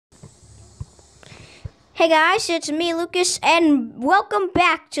Hey guys, it's me, Lucas, and welcome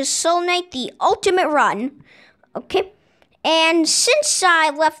back to Soul Knight, the Ultimate Run. Okay, and since I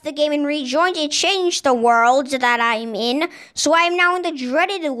left the game and rejoined, it changed the world that I'm in, so I am now in the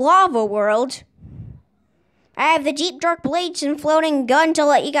dreaded lava world. I have the deep dark blades and floating gun to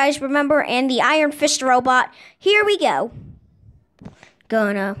let you guys remember, and the iron fist robot. Here we go.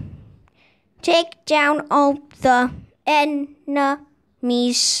 Gonna take down all the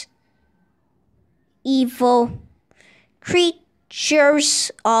enemies. Evil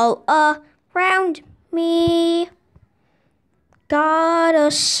creatures all around me. Gotta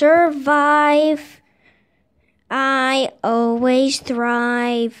survive. I always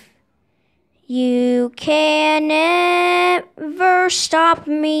thrive. You can never stop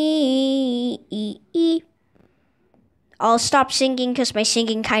me. I'll stop singing because my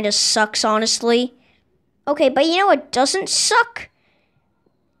singing kind of sucks, honestly. Okay, but you know what doesn't suck?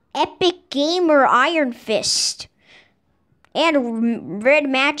 Epic Gamer Iron Fist. And Red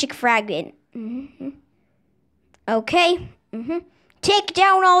Magic Fragment. Okay. Take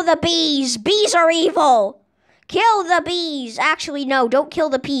down all the bees. Bees are evil. Kill the bees. Actually, no, don't kill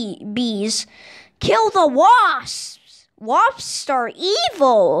the bees. Kill the wasps. Wasps are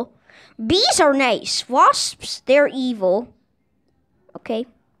evil. Bees are nice. Wasps, they're evil. Okay.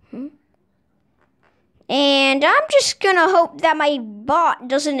 And I'm just gonna hope that my bot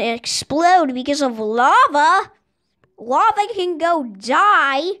doesn't explode because of lava. Lava can go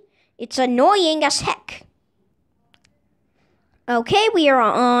die. It's annoying as heck. Okay, we are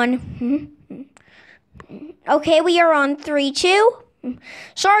on. Okay, we are on 3, 2.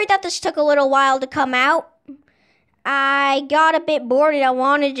 Sorry that this took a little while to come out. I got a bit bored and I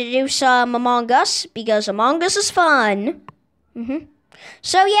wanted to do some Among Us because Among Us is fun.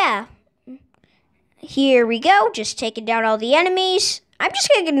 So yeah. Here we go, just taking down all the enemies. I'm just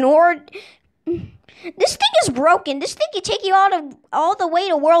gonna ignore. This thing is broken. This thing can take you all the way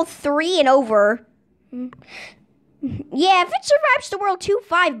to World 3 and over. Yeah, if it survives the World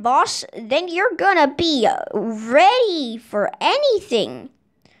 2-5 boss, then you're gonna be ready for anything.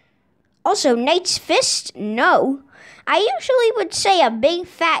 Also, Knight's Fist, no. I usually would say a big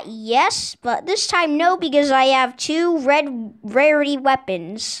fat yes, but this time no because I have 2 red rarity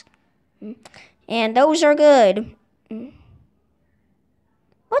weapons. And those are good. What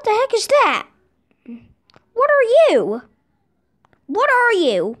the heck is that? What are you? What are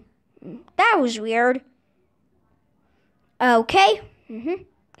you? That was weird. Okay. I'm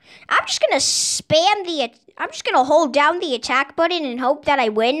just gonna I'm just gonna hold down the attack button and hope that I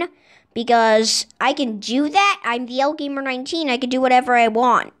win. Because I can do that. I'm the LGamer19. I can do whatever I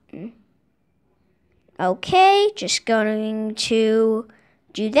want. Okay, just going to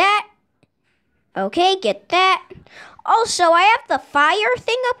do that. Okay, get that. Also, I have the fire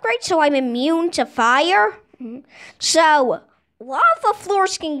thing upgrade, so I'm immune to fire. So, lava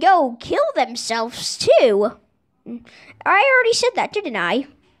floors can go kill themselves, too. I already said that, didn't I?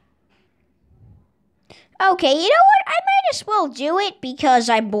 Okay, you know what? I might as well do it because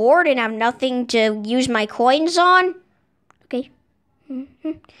I'm bored and have nothing to use my coins on. Okay.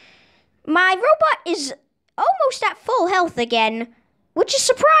 My robot is almost at full health again, which is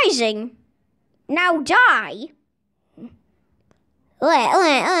surprising. Now die. I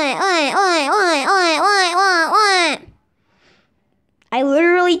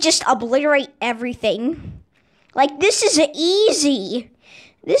literally just obliterate everything. Like, this is easy.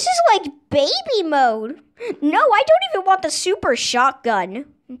 This is like baby mode. No, I don't even want the super shotgun.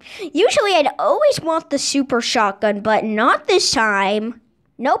 Usually I'd always want the super shotgun, but not this time.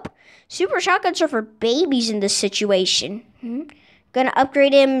 Nope. Super shotguns are for babies in this situation. Gonna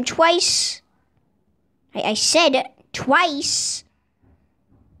upgrade him twice. I said twice.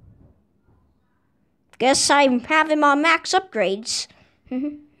 Guess I have him on max upgrades.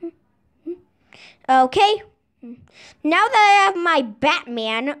 Okay. Now that I have my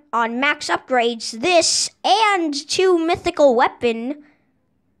Batman on max upgrades, this and 2 mythical weapon,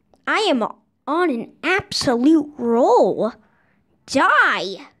 I am on an absolute roll.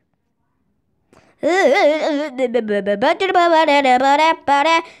 Die.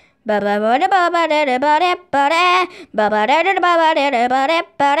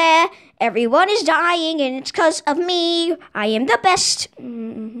 Everyone is dying and it's 'cause of me. I am the best.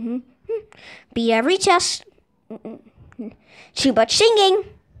 Be every test. Too much singing.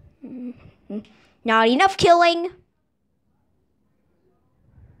 Not enough killing.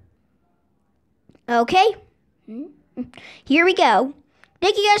 Okay. Here we go.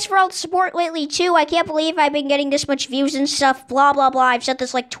 Thank you guys for all the support lately, too. I can't believe I've been getting this much views and stuff. Blah, blah, blah. I've said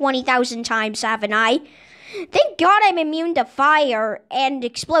this like 20,000 times, haven't I? Thank God I'm immune to fire and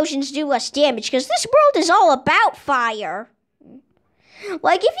explosions do less damage, because this world is all about fire.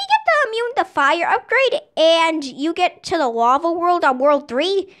 Like, if you get the immune to fire upgrade and you get to the lava world on World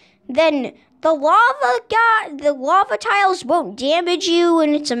 3, then the lava tiles won't damage you,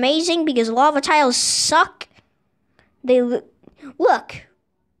 and it's amazing because lava tiles suck. Look.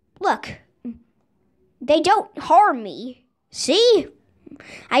 They don't harm me. See?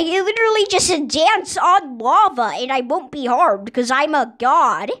 I literally just dance on lava and I won't be harmed because I'm a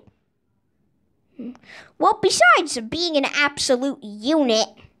god. Well, besides being an absolute unit,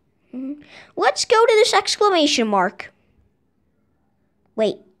 let's go to this exclamation mark.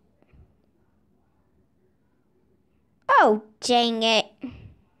 Wait. Oh, dang it.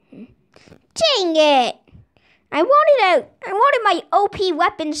 Dang it. I wanted my OP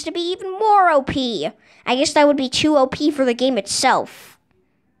weapons to be even more OP. I guess that would be too OP for the game itself.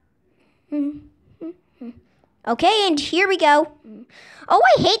 Okay, and here we go. Oh,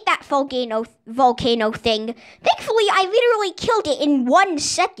 I hate that volcano thing. Thankfully, I literally killed it in 1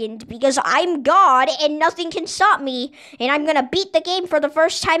 second because I'm God and nothing can stop me. And I'm gonna beat the game for the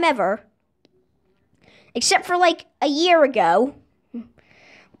first time ever. Except for like a year ago.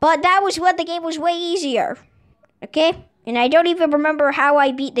 But that was when the game was way easier. Okay? And I don't even remember how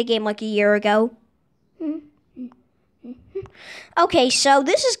I beat the game like a year ago. Okay, so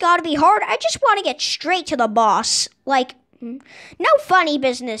this has got to be hard. I just want to get straight to the boss. Like, no funny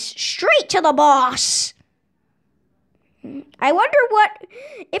business. Straight to the boss. I wonder what...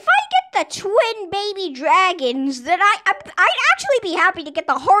 If I get the twin baby dragons, then I'd actually be happy to get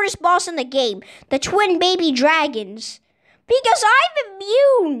the hardest boss in the game. The twin baby dragons. Because I'm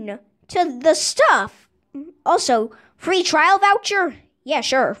immune to the stuff. Also, free trial voucher? Yeah,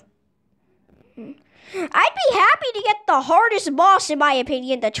 sure. I'd be happy to get the hardest boss, in my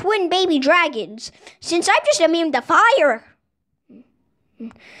opinion, the twin baby dragons, since I'm just immune to fire.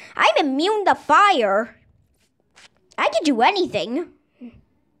 I'm immune to fire. I can do anything.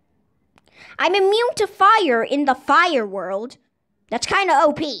 I'm immune to fire in the fire world. That's kind of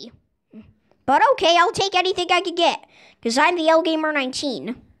OP. But okay, I'll take anything I can get, because I'm the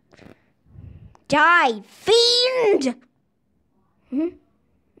LGamer19. Die, fiend!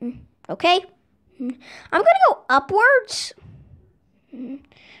 Okay. I'm gonna go upwards.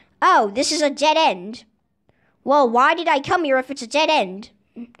 Oh, this is a dead end. Well, why did I come here if it's a dead end?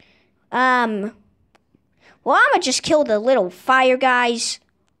 Well, I'm gonna just kill the little fire guys.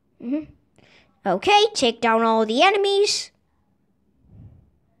 Okay, take down all the enemies.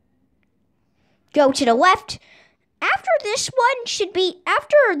 Go to the left. After this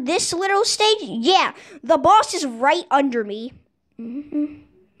little stage, yeah, the boss is right under me.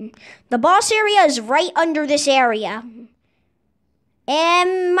 The boss area is right under this area.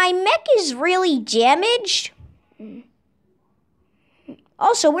 And my mech is really damaged.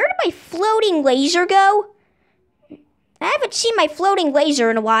 Also, where did my floating laser go? I haven't seen my floating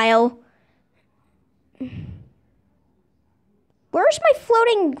laser in a while. Where's my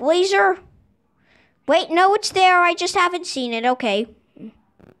floating laser? Wait, no, it's there. I just haven't seen it. Okay.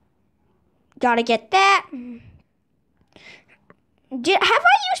 Gotta get that. Have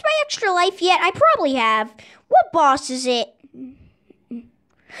I used my extra life yet? I probably have. What boss is it?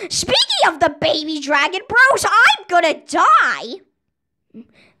 Speaking of the baby dragon bros, I'm gonna die.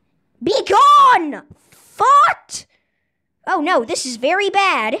 Be gone! Fought! Oh no, this is very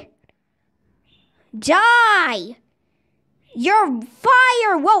bad. Die! Your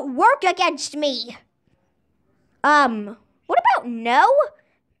fire won't work against me. What about no?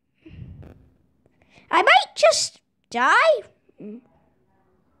 I might just die.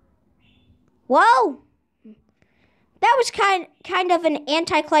 Well, that was kind of an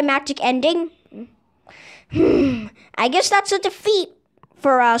anticlimactic ending. I guess that's a defeat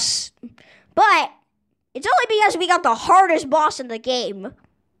for us. But it's only because we got the hardest boss in the game.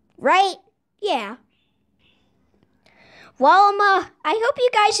 Right? Yeah. Well, I hope you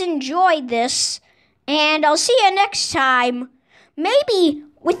guys enjoyed this. And I'll see you next time. Maybe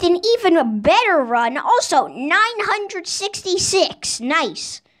with an even better run. Also, 966.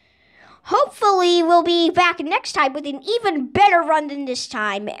 Nice. Hopefully, we'll be back next time with an even better run than this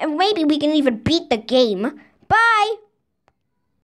time. And maybe we can even beat the game. Bye.